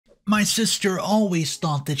My sister always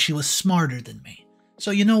thought that she was smarter than me. So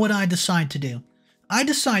you know what I decide to do? I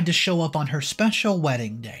decide to show up on her special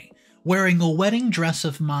wedding day, wearing a wedding dress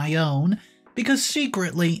of my own, because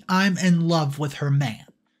secretly I'm in love with her man.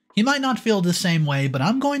 He might not feel the same way, but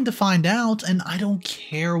I'm going to find out, and I don't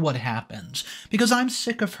care what happens, because I'm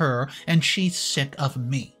sick of her and she's sick of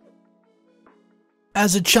me.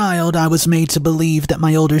 As a child, I was made to believe that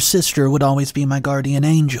my older sister would always be my guardian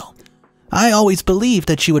angel. I always believed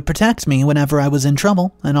that she would protect me whenever I was in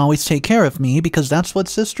trouble, and always take care of me because that's what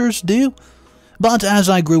sisters do. But as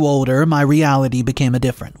I grew older, my reality became a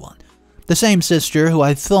different one. The same sister who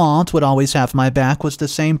I thought would always have my back was the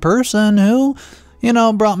same person who,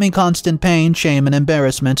 brought me constant pain, shame, and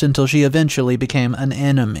embarrassment until she eventually became an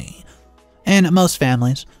enemy. In most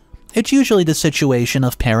families, it's usually the situation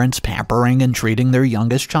of parents pampering and treating their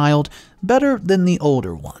youngest child better than the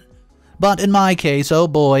older one. But in my case, oh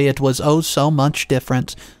boy, it was oh so much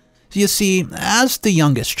different. You see, as the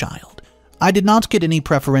youngest child, I did not get any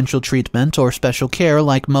preferential treatment or special care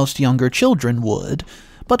like most younger children would,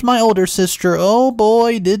 but my older sister, oh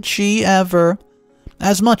boy, did she ever.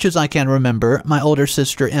 As much as I can remember, my older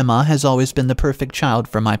sister Emma has always been the perfect child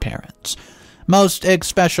for my parents. Most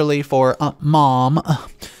especially for Mom.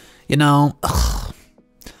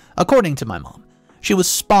 According to my mom, she was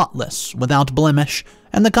spotless, without blemish,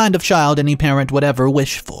 and the kind of child any parent would ever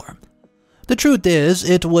wish for. The truth is,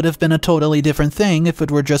 it would have been a totally different thing if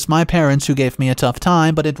it were just my parents who gave me a tough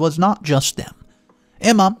time, but it was not just them.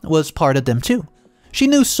 Emma was part of them too. She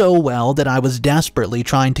knew so well that I was desperately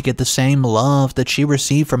trying to get the same love that she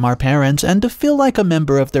received from our parents and to feel like a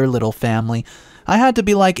member of their little family. I had to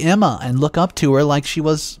be like Emma and look up to her like she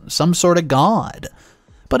was some sort of god.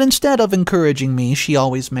 But instead of encouraging me, she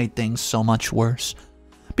always made things so much worse.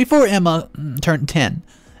 Before Emma turned 10,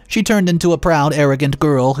 she turned into a proud, arrogant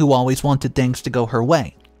girl who always wanted things to go her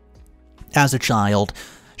way. As a child,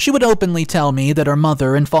 she would openly tell me that her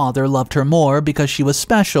mother and father loved her more because she was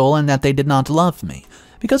special and that they did not love me,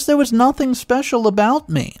 because there was nothing special about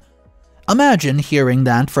me. Imagine hearing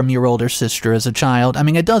that from your older sister as a child.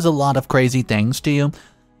 It does a lot of crazy things to you.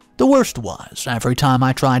 The worst was, every time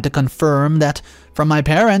I tried to confirm that from my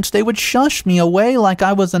parents, they would shush me away like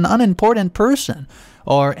I was an unimportant person,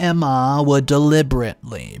 or Emma would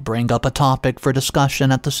deliberately bring up a topic for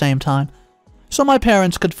discussion at the same time, so my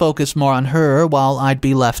parents could focus more on her while I'd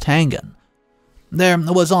be left hanging. There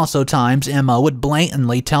was also times Emma would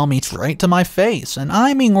blatantly tell me straight to my face, and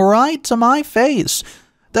I mean right to my face,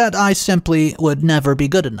 that I simply would never be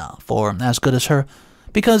good enough, or as good as her,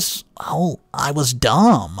 because, I was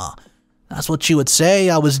dumb. That's what she would say.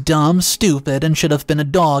 I was dumb, stupid, and should have been a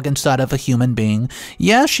dog instead of a human being.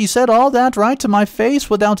 Yes, she said all that right to my face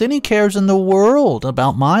without any cares in the world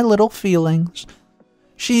about my little feelings.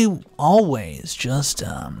 She always just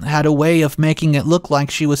had a way of making it look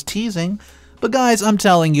like she was teasing. But guys, I'm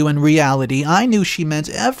telling you, in reality, I knew she meant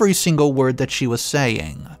every single word that she was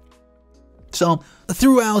saying. So,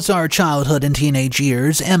 throughout our childhood and teenage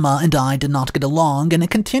years, Emma and I did not get along, and it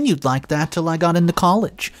continued like that till I got into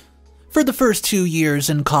college. For the first 2 years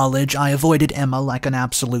in college, I avoided Emma like an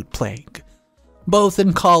absolute plague. Both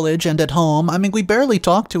in college and at home, we barely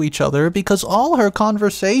talked to each other because all her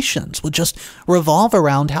conversations would just revolve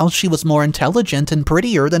around how she was more intelligent and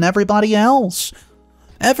prettier than everybody else.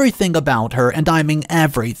 Everything about her, and I mean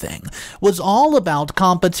everything, was all about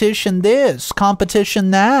competition this,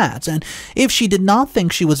 competition that, and if she did not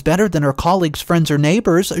think she was better than her colleagues, friends, or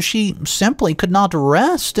neighbors, she simply could not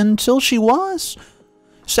rest until she was.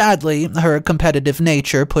 Sadly, her competitive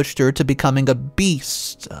nature pushed her to becoming a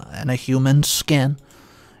beast in a human skin.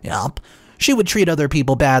 Yup, she would treat other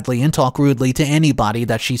people badly and talk rudely to anybody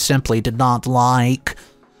that she simply did not like.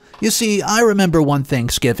 You see, I remember one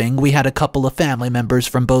Thanksgiving, we had a couple of family members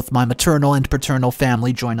from both my maternal and paternal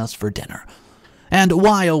family join us for dinner. And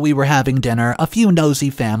while we were having dinner, a few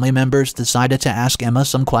nosy family members decided to ask Emma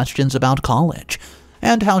some questions about college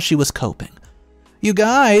and how she was coping. You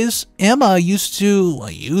guys, Emma used to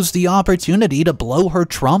use the opportunity to blow her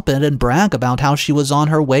trumpet and brag about how she was on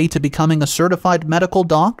her way to becoming a certified medical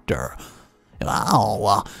doctor.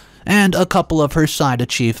 Wow. And a couple of her side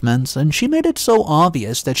achievements, and she made it so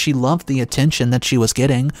obvious that she loved the attention that she was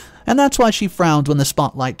getting, and that's why she frowned when the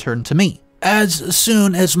spotlight turned to me. As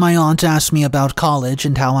soon as my aunt asked me about college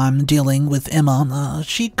and how I'm dealing with Emma,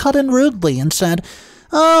 she cut in rudely and said,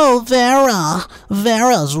 "Oh,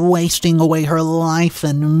 Vera's wasting away her life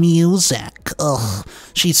in music. Ugh,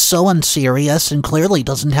 she's so unserious and clearly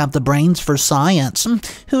doesn't have the brains for science.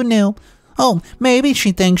 Who knew? Oh, maybe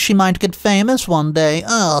she thinks she might get famous one day.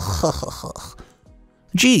 Ugh."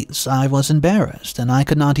 Geez, I was embarrassed, and I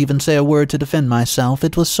could not even say a word to defend myself.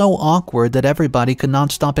 It was so awkward that everybody could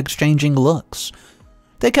not stop exchanging looks.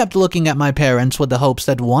 They kept looking at my parents with the hopes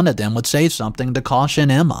that one of them would say something to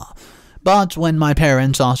caution Emma. But when my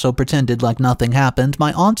parents also pretended like nothing happened,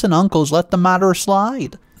 my aunts and uncles let the matter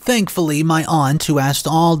slide. Thankfully, my aunt, who asked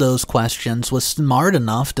all those questions, was smart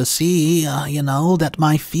enough to see, that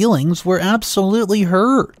my feelings were absolutely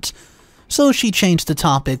hurt. So she changed the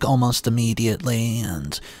topic almost immediately,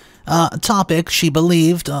 and a topic she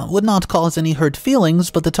believed would not cause any hurt feelings,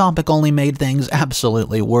 but the topic only made things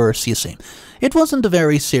absolutely worse, you see. It wasn't a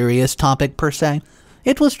very serious topic per se.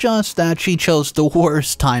 It was just that she chose the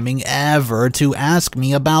worst timing ever to ask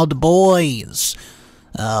me about boys.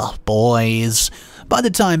 Boys. By the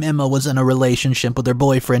time Emma was in a relationship with her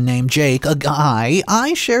boyfriend named Jake, a guy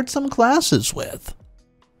I shared some classes with.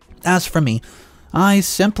 As for me, I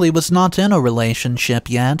simply was not in a relationship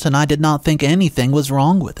yet, and I did not think anything was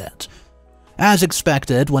wrong with it. As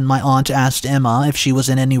expected, when my aunt asked Emma if she was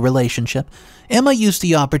in any relationship, Emma used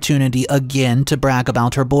the opportunity again to brag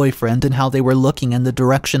about her boyfriend and how they were looking in the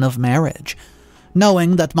direction of marriage.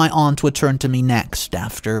 Knowing that my aunt would turn to me next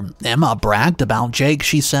after Emma bragged about Jake,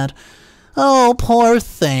 she said, "Oh, poor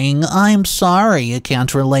thing, I'm sorry you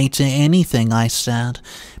can't relate to anything I said,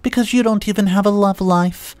 because you don't even have a love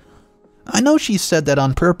life." I know she said that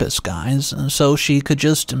on purpose, guys, so she could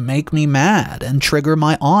just make me mad and trigger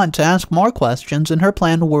my aunt to ask more questions, and her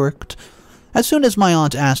plan worked. As soon as my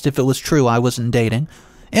aunt asked if it was true I wasn't dating,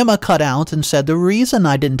 Emma cut out and said the reason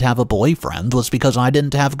I didn't have a boyfriend was because I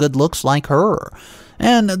didn't have good looks like her,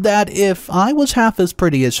 and that if I was half as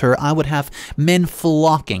pretty as her, I would have men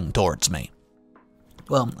flocking towards me.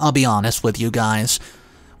 Well, I'll be honest with you guys.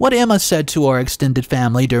 What Emma said to our extended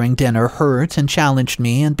family during dinner hurt and challenged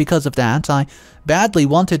me, and because of that, I badly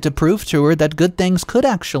wanted to prove to her that good things could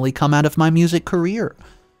actually come out of my music career.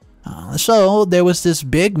 So there was this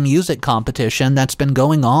big music competition that's been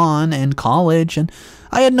going on in college, and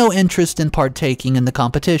I had no interest in partaking in the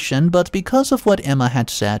competition, but because of what Emma had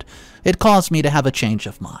said, it caused me to have a change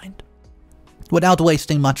of mind. Without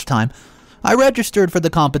wasting much time, I registered for the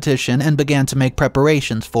competition and began to make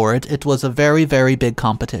preparations for it. It was a very, very big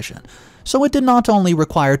competition, so it did not only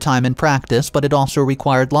require time and practice, but it also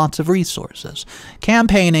required lots of resources,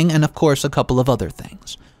 campaigning, and of course a couple of other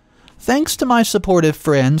things. Thanks to my supportive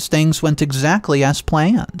friends, things went exactly as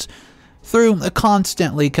planned. Through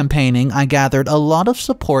constantly campaigning, I gathered a lot of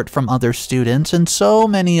support from other students and so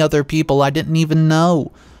many other people I didn't even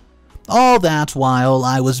know. All that while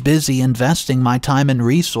I was busy investing my time and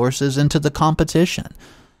resources into the competition.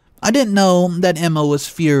 I didn't know that Emma was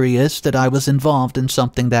furious that I was involved in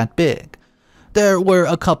something that big. There were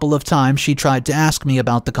a couple of times she tried to ask me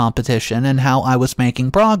about the competition and how I was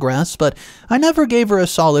making progress, but I never gave her a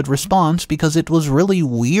solid response because it was really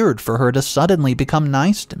weird for her to suddenly become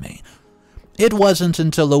nice to me. It wasn't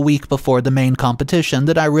until a week before the main competition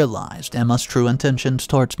that I realized Emma's true intentions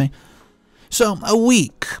towards me. So, a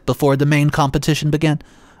week before the main competition began,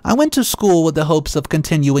 I went to school with the hopes of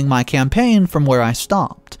continuing my campaign from where I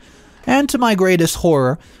stopped. And to my greatest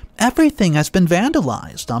horror, everything has been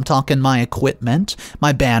vandalized. I'm talking my equipment,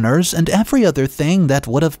 my banners, and every other thing that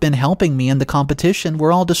would have been helping me in the competition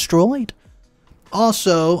were all destroyed.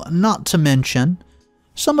 Also, not to mention,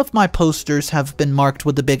 some of my posters have been marked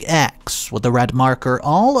with a big X with a red marker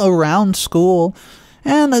all around school,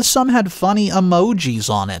 and some had funny emojis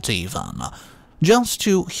on it even, just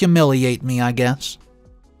to humiliate me, I guess.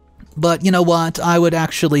 But you know what, I would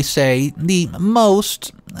actually say the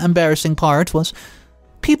most embarrassing part was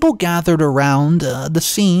people gathered around the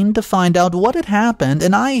scene to find out what had happened,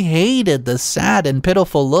 and I hated the sad and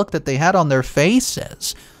pitiful look that they had on their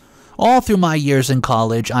faces. All through my years in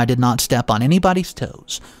college, I did not step on anybody's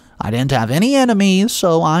toes. I didn't have any enemies,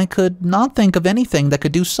 so I could not think of anything that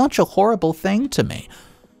could do such a horrible thing to me.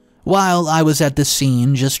 While I was at the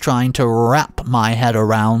scene just trying to wrap my head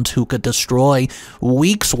around who could destroy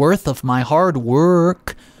weeks' worth of my hard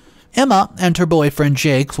work, Emma and her boyfriend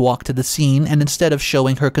Jake walked to the scene, and instead of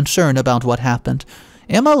showing her concern about what happened,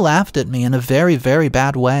 Emma laughed at me in a very, very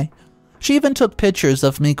bad way. She even took pictures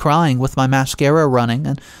of me crying with my mascara running,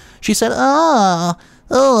 and she said,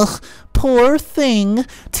 poor thing.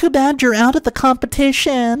 Too bad you're out of the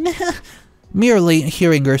competition." Merely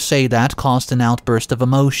hearing her say that caused an outburst of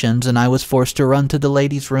emotions, and I was forced to run to the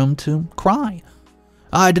ladies' room to cry.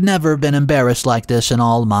 I'd never been embarrassed like this in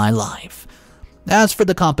all my life. As for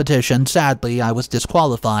the competition, sadly, I was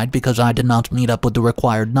disqualified because I did not meet up with the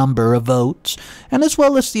required number of votes, and as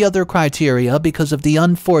well as the other criteria because of the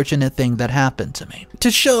unfortunate thing that happened to me. To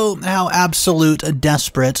show how absolute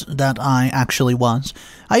desperate that I actually was,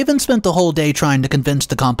 I even spent the whole day trying to convince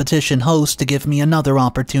the competition host to give me another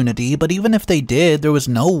opportunity, but even if they did, there was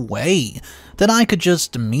no way that I could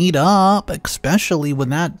just meet up, especially when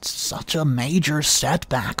that's such a major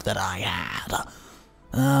setback that I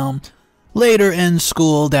had. Later in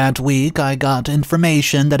school that week, I got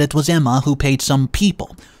information that it was Emma who paid some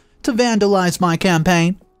people to vandalize my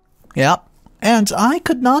campaign. Yep, and I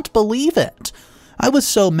could not believe it. I was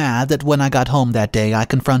so mad that when I got home that day, I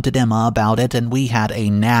confronted Emma about it and we had a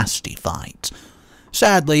nasty fight.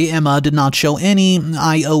 Sadly, Emma did not show any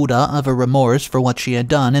iota of a remorse for what she had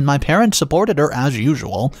done, and my parents supported her as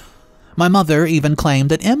usual. My mother even claimed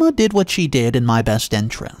that Emma did what she did in my best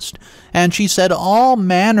interest, and she said all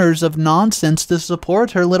manners of nonsense to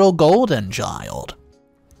support her little golden child.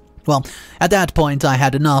 Well, at that point I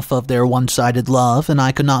had enough of their one-sided love, and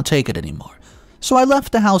I could not take it anymore. So I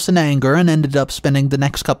left the house in anger and ended up spending the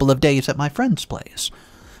next couple of days at my friend's place.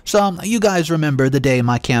 So, you guys remember the day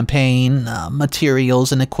my campaign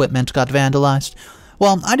materials and equipment got vandalized?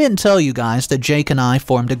 Well, I didn't tell you guys that Jake and I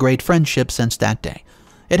formed a great friendship since that day.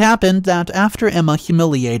 It happened that after Emma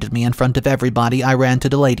humiliated me in front of everybody, I ran to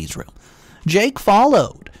the ladies' room. Jake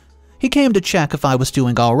followed. He came to check if I was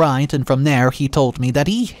doing all right, and from there he told me that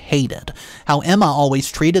he hated how Emma always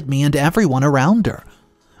treated me and everyone around her.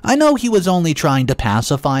 I know he was only trying to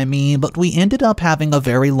pacify me, but we ended up having a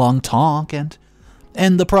very long talk, and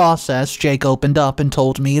in the process, Jake opened up and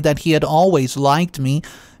told me that he had always liked me,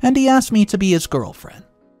 and he asked me to be his girlfriend.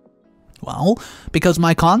 Well, because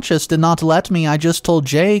my conscience did not let me, I just told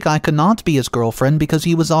Jake I could not be his girlfriend because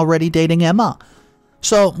he was already dating Emma.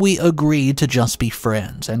 So we agreed to just be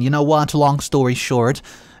friends, and you know what, long story short,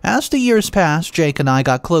 as the years passed, Jake and I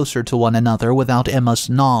got closer to one another without Emma's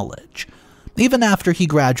knowledge. Even after he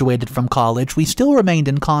graduated from college, we still remained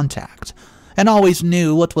in contact, and always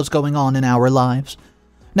knew what was going on in our lives.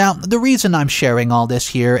 Now, the reason I'm sharing all this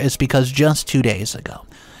here is because just 2 days ago,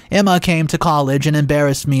 Emma came to college and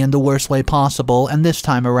embarrassed me in the worst way possible, and this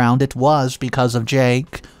time around it was because of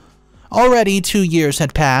Jake. Already 2 years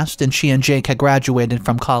had passed, and she and Jake had graduated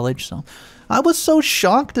from college, so I was so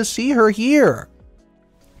shocked to see her here.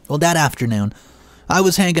 Well, that afternoon, I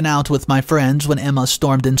was hanging out with my friends when Emma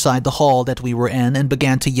stormed inside the hall that we were in and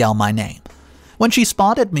began to yell my name. When she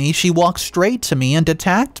spotted me, she walked straight to me and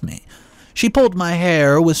attacked me. She pulled my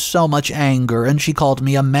hair with so much anger, and she called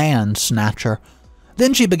me a man-snatcher.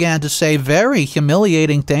 Then she began to say very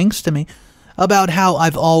humiliating things to me about how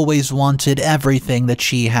I've always wanted everything that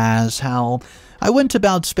she has, how I went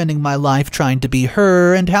about spending my life trying to be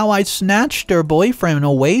her, and how I snatched her boyfriend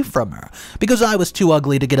away from her because I was too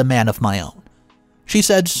ugly to get a man of my own. She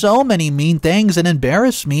said so many mean things and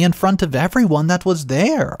embarrassed me in front of everyone that was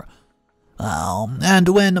there. And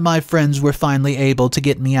when my friends were finally able to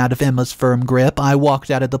get me out of Emma's firm grip, I walked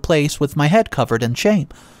out of the place with my head covered in shame.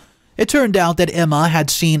 It turned out that Emma had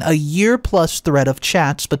seen a year-plus thread of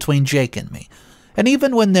chats between Jake and me, and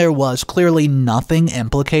even when there was clearly nothing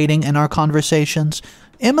implicating in our conversations,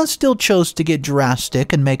 Emma still chose to get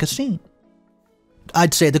drastic and make a scene.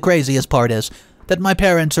 I'd say the craziest part is that my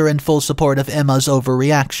parents are in full support of Emma's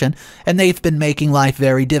overreaction, and they've been making life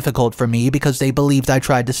very difficult for me because they believed I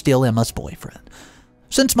tried to steal Emma's boyfriend.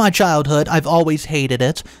 Since my childhood, I've always hated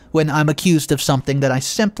it when I'm accused of something that I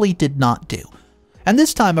simply did not do. And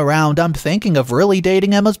this time around, I'm thinking of really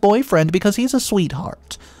dating Emma's boyfriend because he's a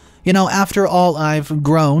sweetheart. You know, after all, I've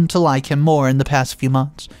grown to like him more in the past few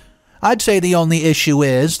months. I'd say the only issue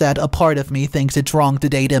is that a part of me thinks it's wrong to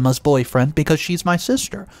date Emma's boyfriend because she's my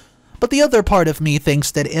sister. But the other part of me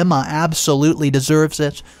thinks that Emma absolutely deserves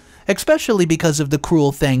it, especially because of the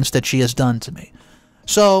cruel things that she has done to me.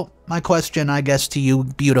 So, my question, I guess, to you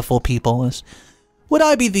beautiful people is, would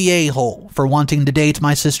I be the a-hole for wanting to date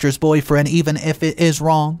my sister's boyfriend even if it is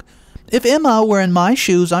wrong? If Emma were in my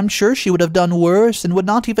shoes, I'm sure she would have done worse and would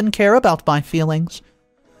not even care about my feelings.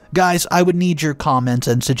 Guys, I would need your comments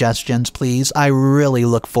and suggestions, please. I really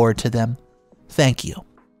look forward to them. Thank you.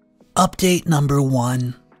 Update number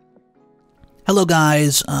 1. Hello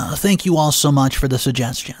guys, thank you all so much for the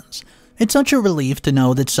suggestions. It's such a relief to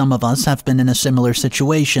know that some of us have been in a similar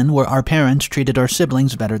situation where our parents treated our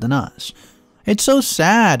siblings better than us. It's so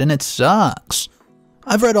sad and it sucks.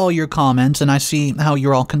 I've read all your comments and I see how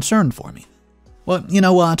you're all concerned for me. Well, you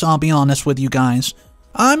know what, I'll be honest with you guys.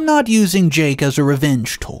 I'm not using Jake as a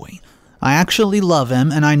revenge toy. I actually love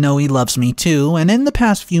him and I know he loves me too, and in the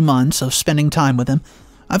past few months of spending time with him,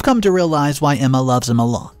 I've come to realize why Emma loves him a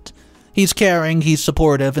lot. He's caring, he's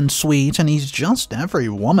supportive and sweet, and he's just every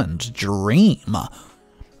woman's dream.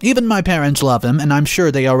 Even my parents love him, and I'm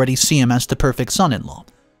sure they already see him as the perfect son-in-law.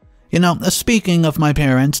 You know, speaking of my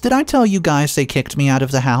parents, did I tell you guys they kicked me out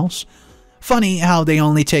of the house? Funny how they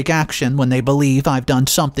only take action when they believe I've done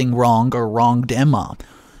something wrong or wronged Emma.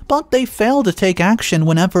 But they fail to take action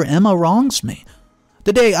whenever Emma wrongs me.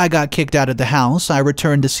 The day I got kicked out of the house, I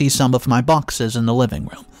returned to see some of my boxes in the living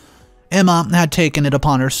room. Emma had taken it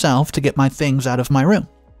upon herself to get my things out of my room.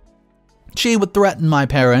 She would threaten my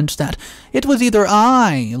parents that it was either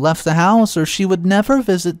I left the house or she would never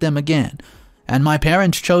visit them again, and my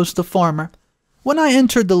parents chose the former. When I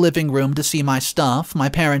entered the living room to see my stuff, my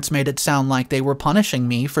parents made it sound like they were punishing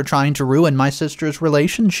me for trying to ruin my sister's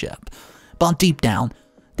relationship. But deep down,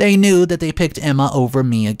 they knew that they picked Emma over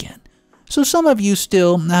me again. So some of you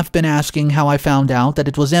still have been asking how I found out that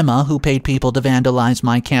it was Emma who paid people to vandalize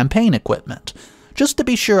my campaign equipment, just to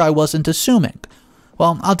be sure I wasn't assuming.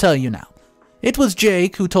 Well, I'll tell you now. It was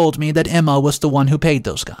Jake who told me that Emma was the one who paid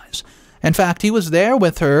those guys. In fact, he was there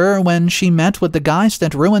with her when she met with the guys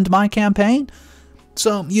that ruined my campaign.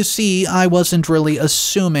 So, you see, I wasn't really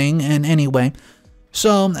assuming in any way.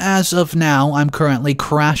 So, as of now, I'm currently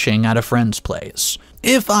crashing at a friend's place.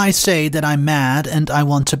 If I say that I'm mad and I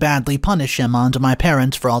want to badly punish Emma and my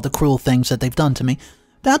parents for all the cruel things that they've done to me,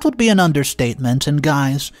 that would be an understatement, and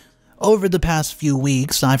guys, over the past few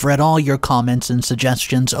weeks, I've read all your comments and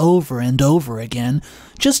suggestions over and over again,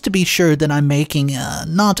 just to be sure that I'm making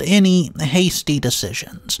not any hasty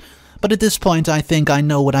decisions. But at this point, I think I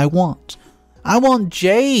know what I want. I want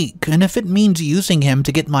Jake, and if it means using him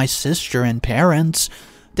to get my sister and parents,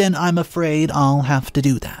 then I'm afraid I'll have to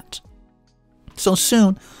do that. So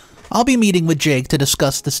soon, I'll be meeting with Jake to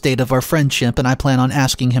discuss the state of our friendship, and I plan on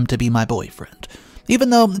asking him to be my boyfriend.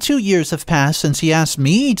 Even though 2 years have passed since he asked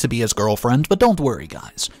me to be his girlfriend, but don't worry,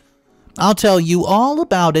 guys. I'll tell you all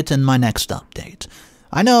about it in my next update.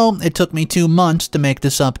 I know it took me 2 months to make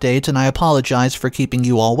this update, and I apologize for keeping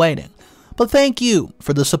you all waiting. But thank you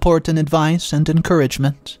for the support and advice and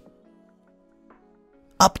encouragement.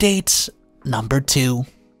 Update number 2.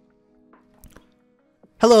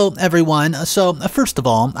 Hello, everyone. So, first of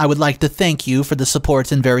all, I would like to thank you for the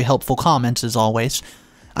support and very helpful comments as always.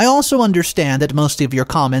 I also understand that most of your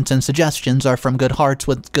comments and suggestions are from good hearts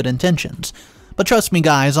with good intentions. But trust me,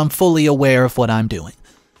 guys, I'm fully aware of what I'm doing.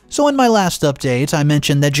 So in my last update, I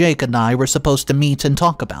mentioned that Jake and I were supposed to meet and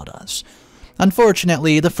talk about us.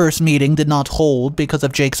 Unfortunately, the first meeting did not hold because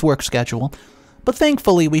of Jake's work schedule. But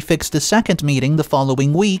thankfully, we fixed the second meeting the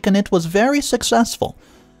following week, and it was very successful.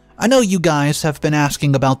 I know you guys have been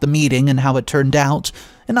asking about the meeting and how it turned out,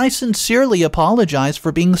 and I sincerely apologize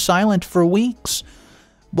for being silent for weeks.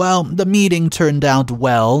 Well, the meeting turned out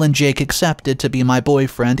well, and Jake accepted to be my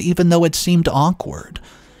boyfriend even though it seemed awkward.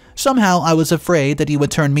 Somehow I was afraid that he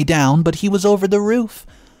would turn me down, but he was over the roof.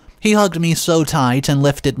 He hugged me so tight and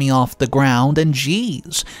lifted me off the ground, and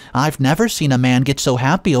geez, I've never seen a man get so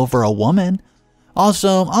happy over a woman.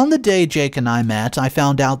 Also, on the day Jake and I met, I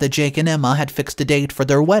found out that Jake and Emma had fixed a date for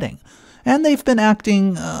their wedding, and they've been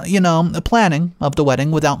acting, planning of the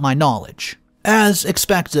wedding without my knowledge. As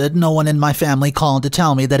expected, no one in my family called to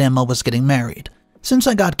tell me that Emma was getting married. Since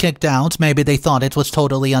I got kicked out, maybe they thought it was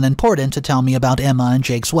totally unimportant to tell me about Emma and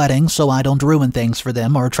Jake's wedding so I don't ruin things for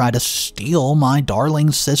them or try to steal my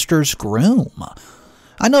darling sister's groom.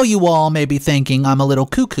 I know you all may be thinking I'm a little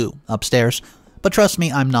cuckoo upstairs, but trust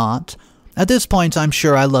me, I'm not. At this point, I'm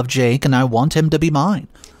sure I love Jake and I want him to be mine.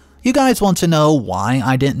 You guys want to know why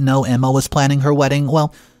I didn't know Emma was planning her wedding?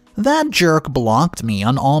 Well, that jerk blocked me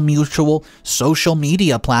on all mutual social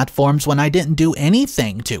media platforms when I didn't do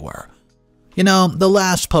anything to her. You know, the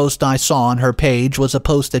last post I saw on her page was a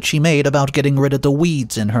post that she made about getting rid of the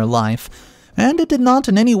weeds in her life, and it did not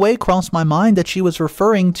in any way cross my mind that she was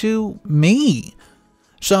referring to me.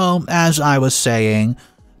 So, as I was saying,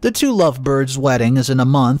 the two lovebirds' wedding is in a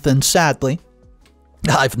month, and sadly,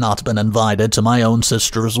 I've not been invited to my own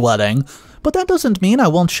sister's wedding, but that doesn't mean I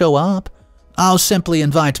won't show up. I'll simply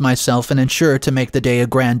invite myself and ensure to make the day a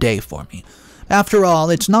grand day for me. After all,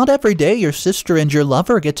 it's not every day your sister and your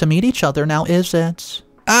lover get to meet each other, now is it?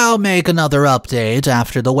 I'll make another update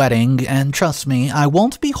after the wedding, and trust me, I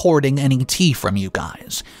won't be hoarding any tea from you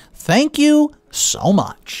guys. Thank you so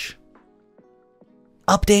much.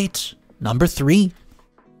 Update number 3.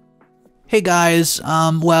 Hey guys,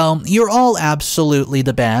 you're all absolutely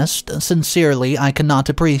the best. Sincerely, I cannot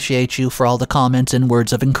appreciate you for all the comments and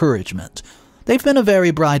words of encouragement. They've been a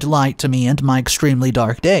very bright light to me in my extremely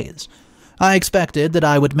dark days. I expected that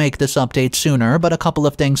I would make this update sooner, but a couple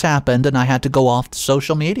of things happened and I had to go off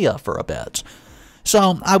social media for a bit.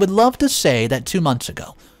 So, I would love to say that 2 months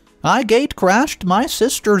ago, I gate-crashed my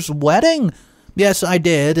sister's wedding. Yes, I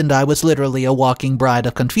did, and I was literally a walking bride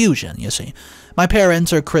of confusion, you see. My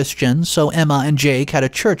parents are Christians, so Emma and Jake had a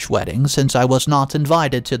church wedding since I was not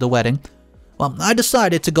invited to the wedding. Well, I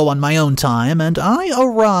decided to go on my own time, and I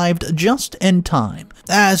arrived just in time,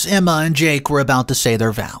 as Emma and Jake were about to say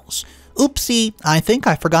their vows. Oopsie, I think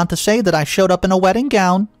I forgot to say that I showed up in a wedding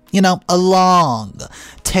gown. You know, a long,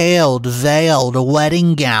 tailed, veiled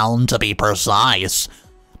wedding gown, to be precise.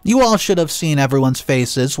 You all should have seen everyone's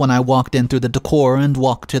faces when I walked in through the decor and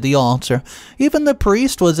walked to the altar. Even the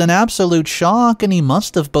priest was in absolute shock, and he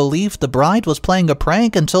must have believed the bride was playing a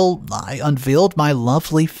prank until I unveiled my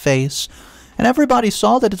lovely face, and everybody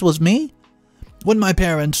saw that it was me. When my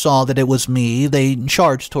parents saw that it was me, they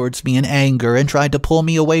charged towards me in anger and tried to pull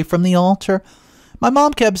me away from the altar. My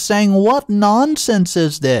mom kept saying, "What nonsense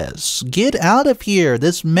is this? Get out of here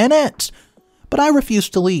this minute!" But I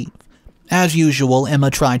refused to leave. As usual, Emma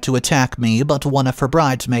tried to attack me, but one of her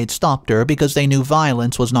bridesmaids stopped her because they knew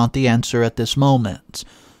violence was not the answer at this moment.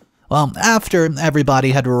 Well, after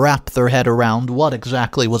everybody had wrapped their head around what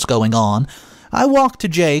exactly was going on, I walked to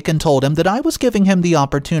Jake and told him that I was giving him the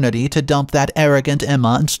opportunity to dump that arrogant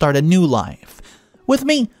Emma and start a new life. With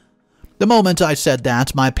me. The moment I said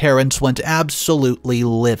that, my parents went absolutely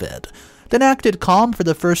livid, then acted calm for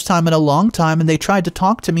the first time in a long time, and they tried to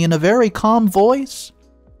talk to me in a very calm voice.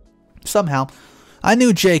 Somehow, I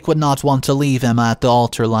knew Jake would not want to leave Emma at the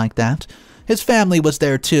altar like that. His family was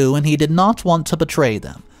there too, and he did not want to betray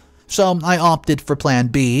them. So I opted for plan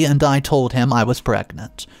B, and I told him I was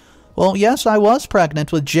pregnant. Well, yes, I was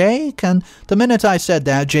pregnant with Jake, and the minute I said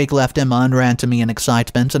that, Jake left Emma and ran to me in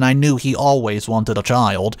excitement, and I knew he always wanted a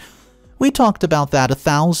child. We talked about that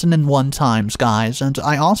 1,001 times, guys, and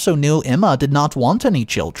I also knew Emma did not want any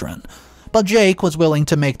children. But Jake was willing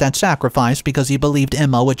to make that sacrifice because he believed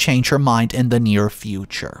Emma would change her mind in the near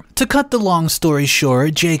future. To cut the long story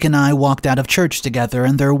short, Jake and I walked out of church together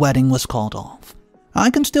and their wedding was called off.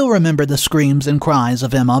 I can still remember the screams and cries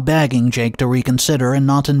of Emma begging Jake to reconsider and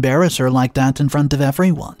not embarrass her like that in front of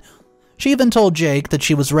everyone. She even told Jake that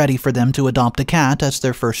she was ready for them to adopt a cat as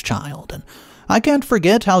their first child, and I can't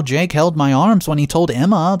forget how Jake held my arms when he told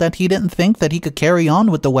Emma that he didn't think that he could carry on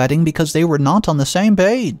with the wedding because they were not on the same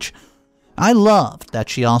page. I loved that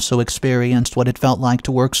she also experienced what it felt like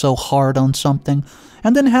to work so hard on something,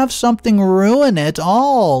 and then have something ruin it,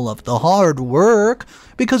 all of the hard work,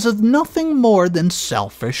 because of nothing more than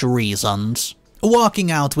selfish reasons. Walking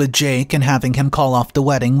out with Jake and having him call off the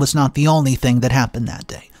wedding was not the only thing that happened that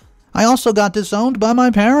day. I also got disowned by my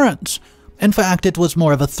parents. In fact, it was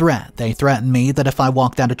more of a threat. They threatened me that if I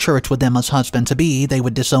walked out of church with Emma's husband-to-be, they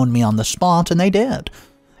would disown me on the spot, and they did.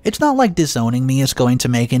 It's not like disowning me is going to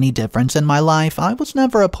make any difference in my life. I was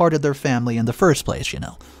never a part of their family in the first place, you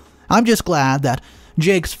know. I'm just glad that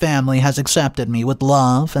Jake's family has accepted me with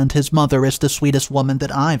love, and his mother is the sweetest woman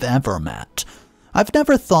that I've ever met. I've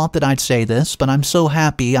never thought that I'd say this, but I'm so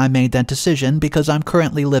happy I made that decision because I'm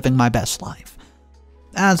currently living my best life.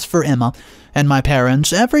 As for Emma and my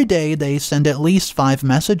parents, every day they send at least 5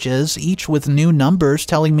 messages, each with new numbers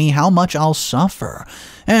telling me how much I'll suffer,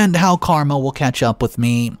 and how karma will catch up with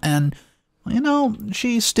me, and, you know,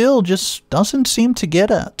 she still just doesn't seem to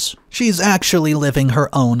get it. She's actually living her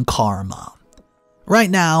own karma. Right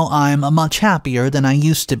now, I'm much happier than I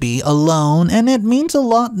used to be alone, and it means a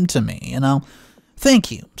lot to me, you know.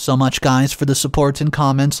 Thank you so much, guys, for the support and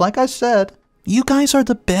comments. Like I said, you guys are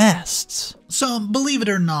the best. So, believe it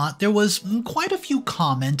or not, there was quite a few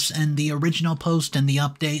comments in the original post and the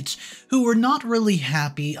updates who were not really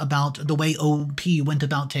happy about the way OP went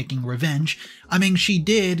about taking revenge. I mean, she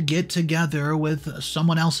did get together with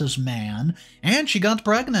someone else's man, and she got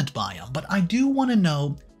pregnant by him. But I do want to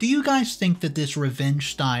know, do you guys think that this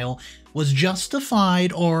revenge style was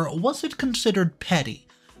justified, or was it considered petty?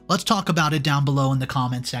 Let's talk about it down below in the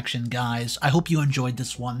comment section, guys. I hope you enjoyed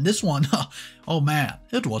this one. This one, oh man,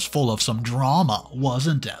 it was full of some drama,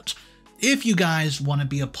 wasn't it? If you guys want to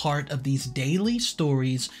be a part of these daily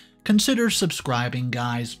stories, consider subscribing,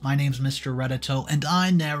 guys. My name's Mr. Reddito, and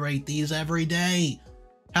I narrate these every day.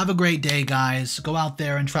 Have a great day, guys. Go out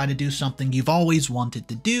there and try to do something you've always wanted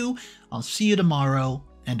to do. I'll see you tomorrow.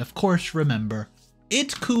 And of course, remember,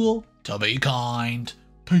 it's cool to be kind.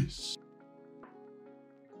 Peace.